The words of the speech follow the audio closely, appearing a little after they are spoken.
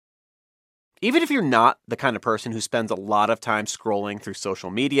Even if you're not the kind of person who spends a lot of time scrolling through social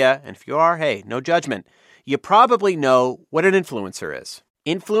media, and if you are, hey, no judgment, you probably know what an influencer is.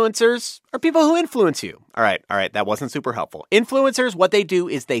 Influencers are people who influence you. All right, that wasn't super helpful. Influencers, what they do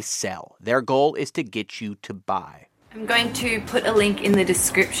is they sell. Their goal is to get you to buy. I'm going to put a link in the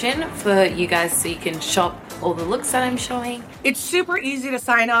description for you guys so you can shop all the looks that I'm showing. It's super easy to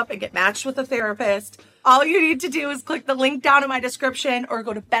sign up and get matched with a therapist. All you need to do is click the link down in my description or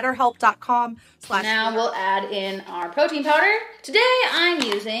go to betterhelp.com. Now we'll add in our protein powder. Today I'm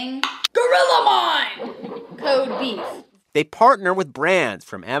using Gorilla Mine! Code BEEF. They partner with brands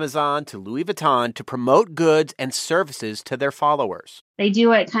from Amazon to Louis Vuitton to promote goods and services to their followers. They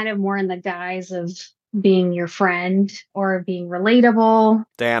do it kind of more in the guise of being your friend or being relatable.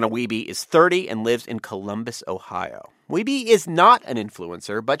 Diana Wiebe is 30 and lives in Columbus, Ohio. Wiebe is not an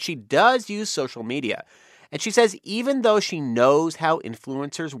influencer, but she does use social media. And she says even though she knows how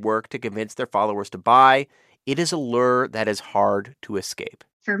influencers work to convince their followers to buy, it is a lure that is hard to escape.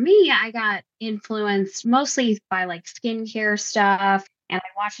 For me, I got influenced mostly by like skincare stuff. And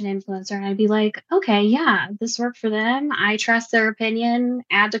I'd watch an influencer and I'd be like, okay, yeah, this worked for them. I trust their opinion.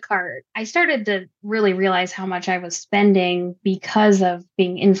 Add to cart. I started to really realize how much I was spending because of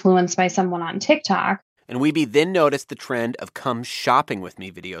being influenced by someone on TikTok. And Wiebe then noticed the trend of come shopping with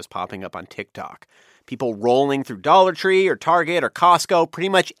me videos popping up on TikTok. People rolling through Dollar Tree or Target or Costco, pretty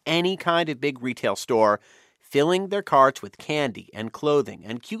much any kind of big retail store, filling their carts with candy and clothing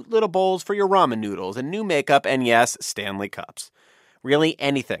and cute little bowls for your ramen noodles and new makeup and, yes, Stanley cups. Really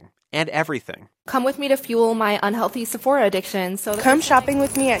anything and everything. Come with me to fuel my unhealthy Sephora addiction. Come shopping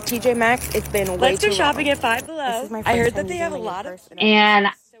with me at TJ Maxx. It's been way too long. Let's go shopping at Five Below. I heard that they have a lot of... And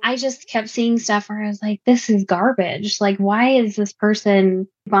I just kept seeing stuff where I was like, this is garbage. Like, why is this person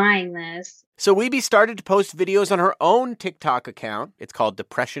buying this? So Wiebe started to post videos on her own TikTok account. It's called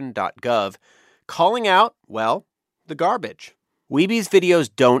depression.gov, calling out, well, the garbage. Wiebe's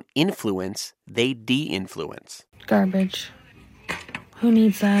videos don't influence, they de-influence. Garbage. Who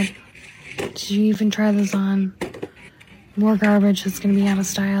needs that? Did you even try this on? More garbage that's going to be out of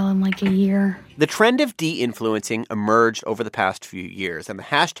style in like a year. The trend of de-influencing emerged over the past few years, and the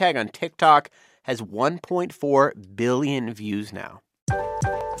hashtag on TikTok has 1.4 billion views now.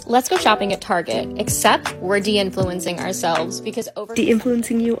 Let's go shopping at Target, except we're de-influencing ourselves because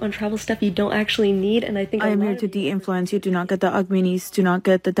de-influencing you on travel stuff you don't actually need, and I think I am here to de-influence you. Do not get the UGG minis, do not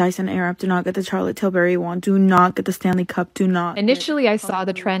get the Dyson Airwrap, do not get the Charlotte Tilbury one, do not get the Stanley Cup, do not. Initially, I saw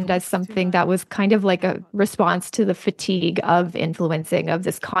the trend as something that was kind of like a response to the fatigue of influencing, of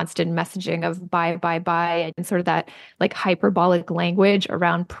this constant messaging of buy, and sort of that like hyperbolic language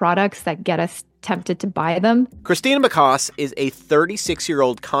around products that get us tempted to buy them. Christina McCoss is a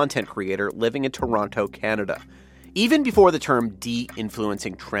 36-year-old content creator living in Toronto, Canada. Even before the term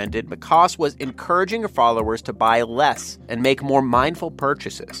de-influencing trended, McCoss was encouraging her followers to buy less and make more mindful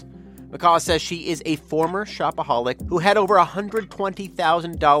purchases. McCoss says she is a former shopaholic who had over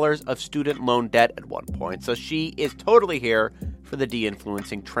 $120,000 of student loan debt at one point, so she is totally here for the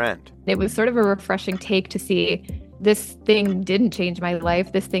de-influencing trend. It was sort of a refreshing take to see this thing didn't change my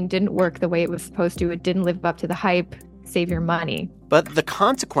life. This thing didn't work the way it was supposed to. It didn't live up to the hype. Save your money. But the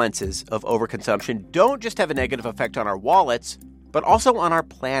consequences of overconsumption don't just have a negative effect on our wallets, but also on our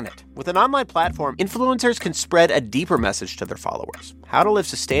planet. With an online platform, influencers can spread a deeper message to their followers, how to live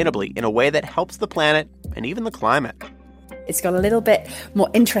sustainably in a way that helps the planet and even the climate. It's got a little bit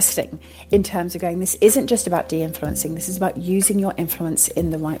more interesting in terms of going, this isn't just about de-influencing, this is about using your influence in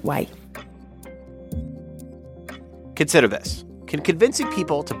the right way. Consider this. Can convincing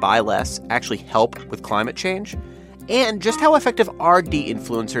people to buy less actually help with climate change? And just how effective are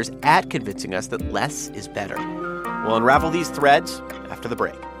de-influencers at convincing us that less is better? We'll unravel these threads after the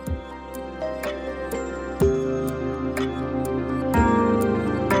break.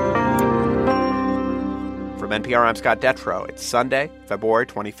 From NPR, I'm Scott Detrow. It's Sunday, February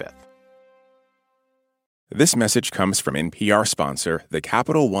 25th. This message comes from NPR sponsor, the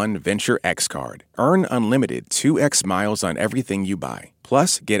Capital One Venture X Card. Earn unlimited 2x miles on everything you buy.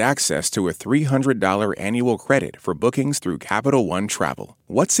 Plus, get access to a $300 annual credit for bookings through Capital One Travel.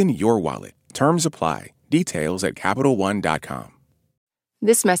 What's in your wallet? Terms apply. Details at CapitalOne.com.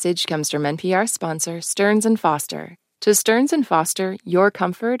 This message comes from NPR sponsor, Stearns & Foster. To Stearns & Foster, your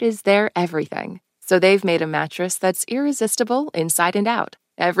comfort is their everything. So they've made a mattress that's irresistible inside and out.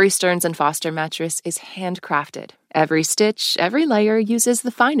 Every Stearns & Foster mattress is handcrafted. Every stitch, every layer uses the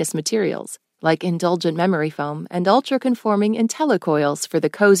finest materials, like indulgent memory foam and ultra-conforming IntelliCoils for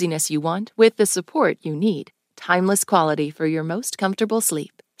the coziness you want with the support you need. Timeless quality for your most comfortable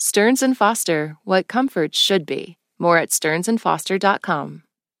sleep. Stearns & Foster, what comfort should be. More at stearnsandfoster.com.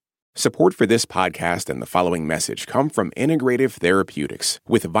 Support for this podcast and the following message come from Integrative Therapeutics,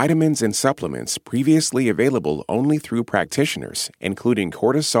 with vitamins and supplements previously available only through practitioners, including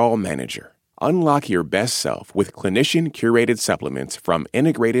Cortisol Manager. Unlock your best self with clinician-curated supplements from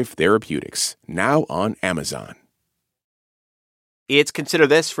Integrative Therapeutics, now on Amazon. It's Consider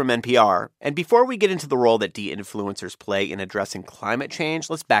This from NPR. And before we get into the role that de-influencers play in addressing climate change,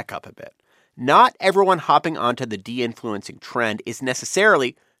 let's back up a bit. Not everyone hopping onto the de-influencing trend is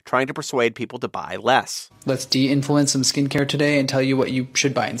necessarily trying to persuade people to buy less. Let's de-influence some skincare today and tell you what you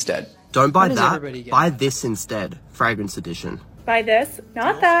should buy instead. Don't buy that. Buy this instead. Fragrance edition. Buy this,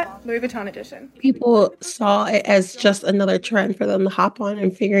 not that, Louis Vuitton edition. People saw it as just another trend for them to hop on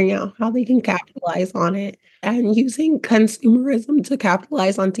and figuring out how they can capitalize on it and using consumerism to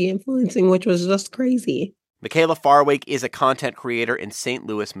capitalize on de-influencing, which was just crazy. Michaela Farwake is a content creator in St.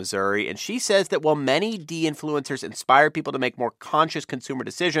 Louis, Missouri, and she says that while many de-influencers inspire people to make more conscious consumer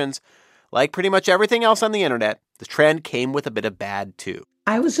decisions, like pretty much everything else on the internet, the trend came with a bit of bad, too.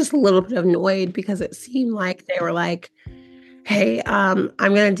 I was just a little bit annoyed because it seemed like they were like, hey, I'm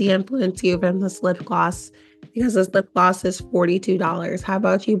going to de-influence you from this lip gloss because this lip gloss is $42. How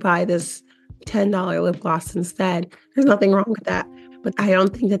about you buy this $10 lip gloss instead? There's nothing wrong with that. But I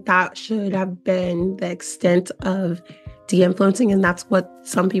don't think that that should have been the extent of de-influencing. And that's what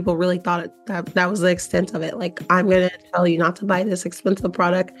some people really thought that was the extent of it. Like, I'm going to tell you not to buy this expensive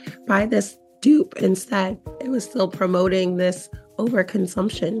product, buy this dupe instead. It was still promoting this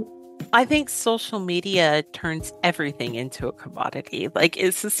overconsumption. I think social media turns everything into a commodity. Like,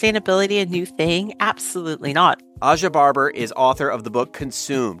 is sustainability a new thing? Absolutely not. Aja Barber is author of the book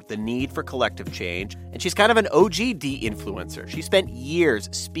Consumed, The Need for Collective Change, and she's kind of an OG de-influencer. She spent years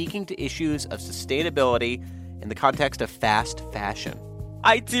speaking to issues of sustainability in the context of fast fashion.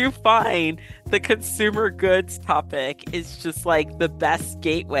 I do find the consumer goods topic is just like the best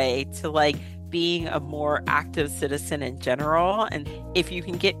gateway to like being a more active citizen in general. And if you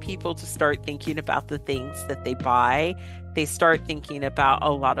can get people to start thinking about the things that they buy, they start thinking about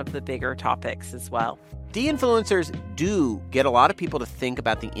a lot of the bigger topics as well. De-influencers do get a lot of people to think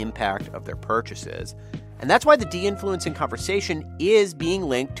about the impact of their purchases. And that's why the de-influencing conversation is being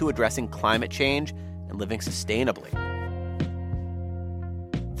linked to addressing climate change and living sustainably.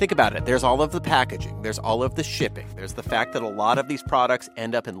 Think about it. There's all of the packaging. There's all of the shipping. There's the fact that a lot of these products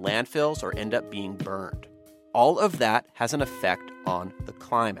end up in landfills or end up being burned. All of that has an effect on the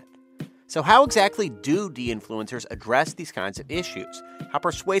climate. So how exactly do de-influencers address these kinds of issues? How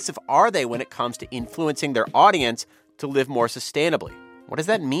persuasive are they when it comes to influencing their audience to live more sustainably? What does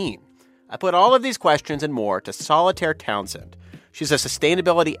that mean? I put all of these questions and more to Solitaire Townsend. She's a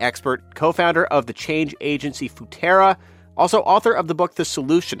sustainability expert, co-founder of the change agency Futera, also author of the book The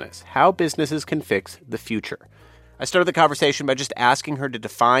Solutionist, How Businesses Can Fix the Future. I started the conversation by just asking her to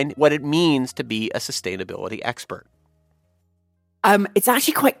define what it means to be a sustainability expert. It's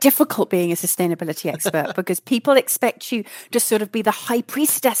actually quite difficult being a sustainability expert because people expect you to sort of be the high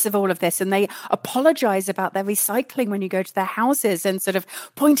priestess of all of this, and they apologize about their recycling when you go to their houses and sort of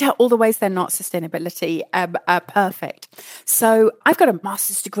point out all the ways they're not sustainability perfect. So I've got a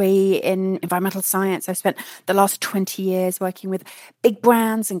master's degree in environmental science. I've spent the last 20 years working with big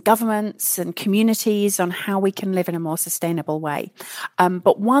brands and governments and communities on how we can live in a more sustainable way.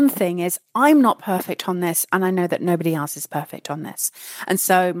 But one thing is I'm not perfect on this, and I know that nobody else is perfect on this. And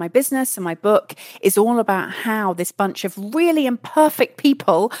so my business and my book is all about how this bunch of really imperfect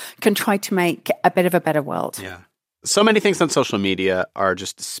people can try to make a bit of a better world. Yeah. So many things on social media are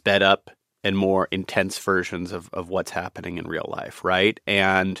just sped up and more intense versions of what's happening in real life, right?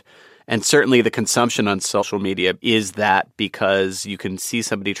 And certainly the consumption on social media is that, because you can see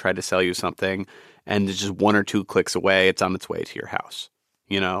somebody try to sell you something and it's just one or two clicks away, it's on its way to your house.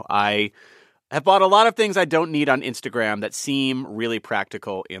 You know, I have bought a lot of things I don't need on Instagram that seem really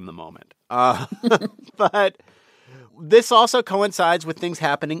practical in the moment. But this also coincides with things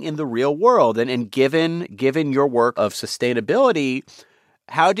happening in the real world. And given your work of sustainability,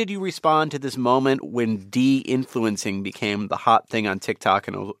 how did you respond to this moment when de-influencing became the hot thing on TikTok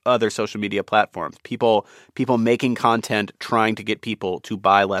and other social media platforms? People making content trying to get people to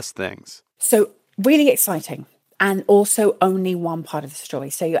buy less things. So really exciting. And also only one part of the story.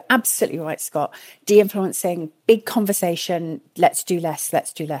 So you're absolutely right, Scott. De-influencing, big conversation, let's do less,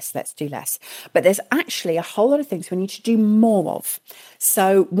 let's do less, let's do less. But there's actually a whole lot of things we need to do more of.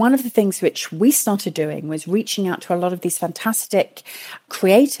 So one of the things which we started doing was reaching out to a lot of these fantastic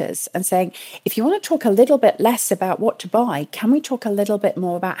creators and saying, if you want to talk a little bit less about what to buy, can we talk a little bit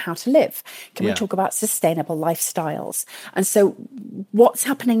more about how to live? Can we talk about sustainable lifestyles? And so what's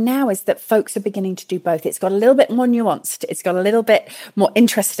happening now is that folks are beginning to do both. It's got a little bit more nuanced. It's got a little bit more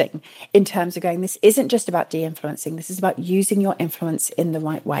interesting in terms of going, this isn't just about de-influencing. This is about using your influence in the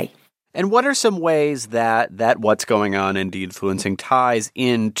right way. And what are some ways that what's going on in de-influencing ties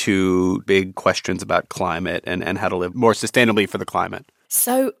into big questions about climate and how to live more sustainably for the climate?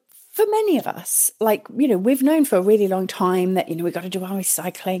 So for many of us, we've known for a really long time that, we've got to do our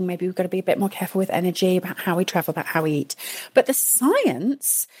recycling. Maybe we've got to be a bit more careful with energy, about how we travel, about how we eat. But the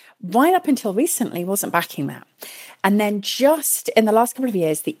science, right up until recently, wasn't backing that. And then just in the last couple of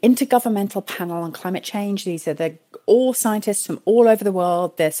years, the Intergovernmental Panel on Climate Change, these are all scientists from all over the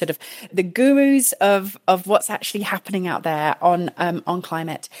world. They're sort of the gurus of what's actually happening out there on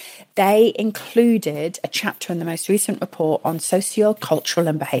climate. They included a chapter in the most recent report on socio-cultural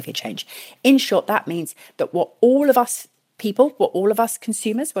and behavior change. In short, that means that what all of us people, what all of us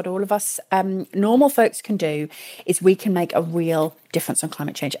consumers, what all of us normal folks can do is we can make a real difference on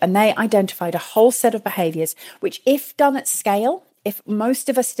climate change. And they identified a whole set of behaviors which, if done at scale, if most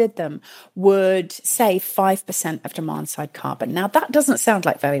of us did them, would save 5% of demand-side carbon. Now, that doesn't sound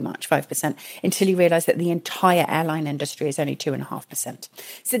like very much, 5%, until you realize that the entire airline industry is only 2.5%.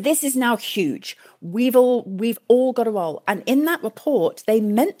 So this is now huge. We've all got a role. And in that report, they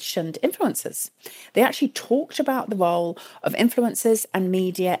mentioned influencers. They actually talked about the role of influencers and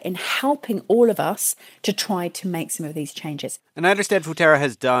media in helping all of us to try to make some of these changes. And I understand Futera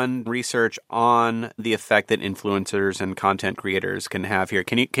has done research on the effect that influencers and content creators can have here.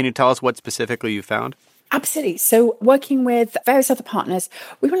 Can you tell us what specifically you found? Absolutely. So working with various other partners,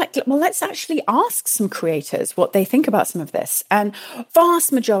 we were like, well, let's actually ask some creators what they think about some of this. And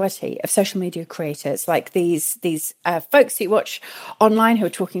vast majority of social media creators, like these folks that you watch online who are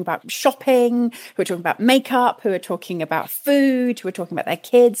talking about shopping, who are talking about makeup, who are talking about food, who are talking about their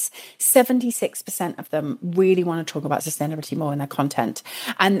kids, 76% of them really want to talk about sustainability more in their content.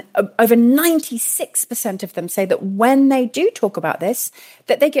 And over 96% of them say that when they do talk about this,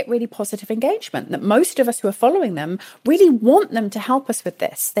 that they get really positive engagement, that most of us who are following them really want them to help us with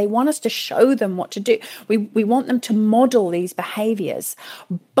this. They want us to show them what to do. We want them to model these behaviors,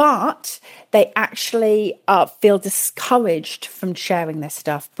 but they actually feel discouraged from sharing this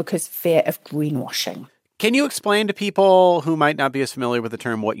stuff because of fear of greenwashing. Can you explain to people who might not be as familiar with the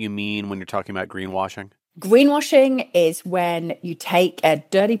term what you mean when you're talking about greenwashing? Greenwashing is when you take a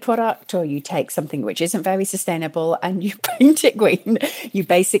dirty product or you take something which isn't very sustainable and you paint it green. You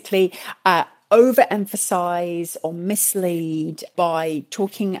basically overemphasize or mislead by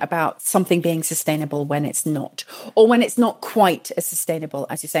talking about something being sustainable when it's not, or when it's not quite as sustainable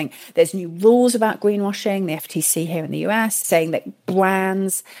as you're saying. There's new rules about greenwashing, the FTC here in the US, saying that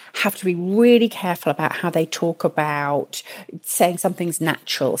brands have to be really careful about how they talk about saying something's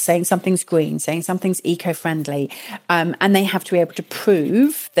natural, saying something's green, saying something's eco-friendly, and they have to be able to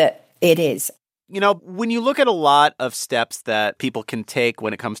prove that it is. When you look at a lot of steps that people can take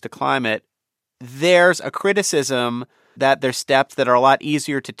when it comes to climate, there's a criticism that there's steps that are a lot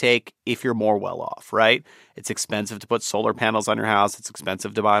easier to take if you're more well off, right? It's expensive to put solar panels on your house. It's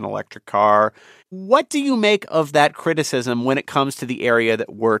expensive to buy an electric car. What do you make of that criticism when it comes to the area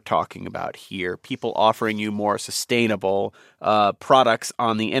that we're talking about here? People offering you more sustainable products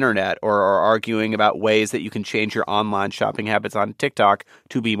on the internet or arguing about ways that you can change your online shopping habits on TikTok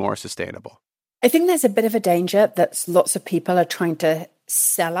to be more sustainable. I think there's a bit of a danger that lots of people are trying to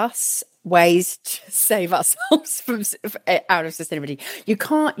sell us ways to save ourselves from out of sustainability. You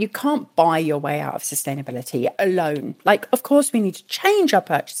can't buy your way out of sustainability alone. Of course, we need to change our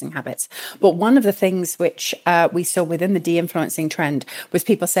purchasing habits. But one of the things which we saw within the de-influencing trend was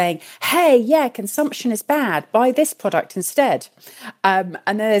people saying, hey, yeah, consumption is bad. Buy this product instead. And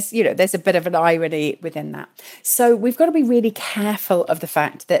there's a bit of an irony within that. So we've got to be really careful of the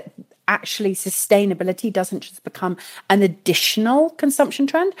fact that actually sustainability doesn't just become an additional consumption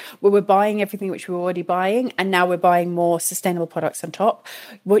trend where we're buying everything which we're already buying and now we're buying more sustainable products on top.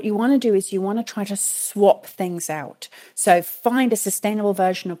 What you want to do is you want to try to swap things out. So find a sustainable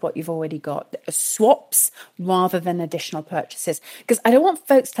version of what you've already got. Swaps rather than additional purchases. Because I don't want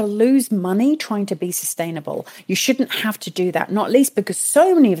folks to lose money trying to be sustainable. You shouldn't have to do that, not least because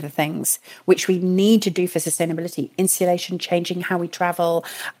so many of the things which we need to do for sustainability, insulation, changing how we travel,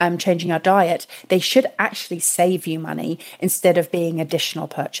 changing our diet, they should actually save you money instead of being additional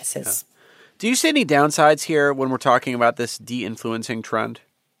purchases. Yeah. Do you see any downsides here when we're talking about this de-influencing trend?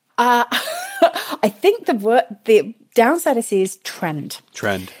 I think the downside I see is trend.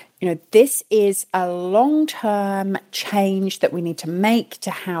 Trend. This is a long-term change that we need to make to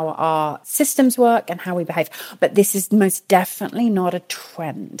how our systems work and how we behave. But this is most definitely not a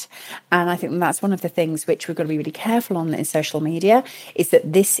trend. And I think that's one of the things which we've got to be really careful on in social media, is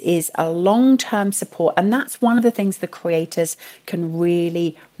that this is a long-term support. And that's one of the things the creators can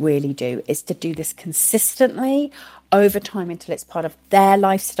really, really do, is to do this consistently over time until it's part of their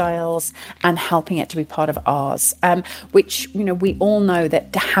lifestyles and helping it to be part of ours, which, we all know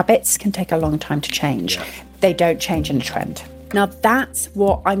that the habits can take a long time to change. Yeah. They don't change in a trend. Now, that's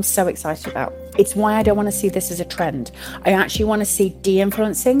what I'm so excited about. It's why I don't want to see this as a trend. I actually want to see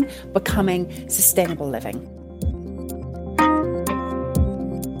de-influencing becoming sustainable living.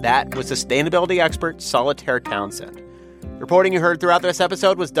 That was sustainability expert Solitaire Townsend. The reporting you heard throughout this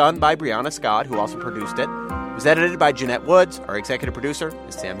episode was done by Brianna Scott, who also produced it. It was edited by Jeanette Woods. Our executive producer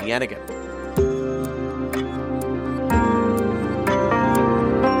is Sam Yanigan.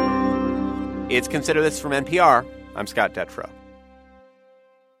 It's Consider This from NPR. I'm Scott Detrow.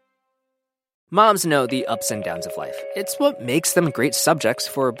 Moms know the ups and downs of life. It's what makes them great subjects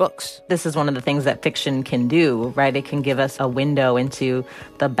for books. This is one of the things that fiction can do, right? It can give us a window into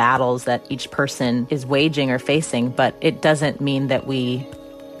the battles that each person is waging or facing, but it doesn't mean that we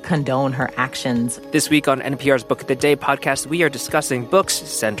condone her actions. This week on NPR's Book of the Day podcast, we are discussing books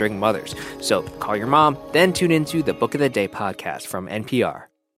centering mothers. So call your mom, then tune into the Book of the Day podcast from NPR.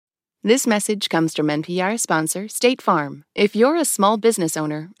 This message comes from NPR sponsor State Farm. If you're a small business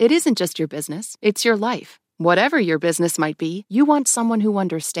owner, it isn't just your business, it's your life. Whatever your business might be, you want someone who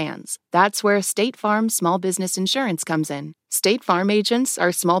understands. That's where State Farm Small Business Insurance comes in. State Farm agents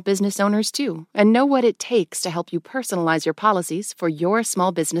are small business owners too, and know what it takes to help you personalize your policies for your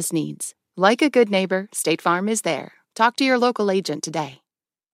small business needs. Like a good neighbor, State Farm is there. Talk to your local agent today.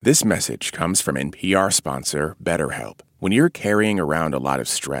 This message comes from NPR sponsor BetterHelp. When you're carrying around a lot of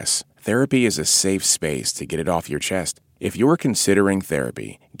stress, therapy is a safe space to get it off your chest. If you're considering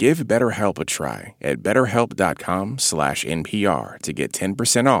therapy, give BetterHelp a try at betterhelp.com/NPR to get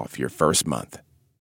 10% off your first month.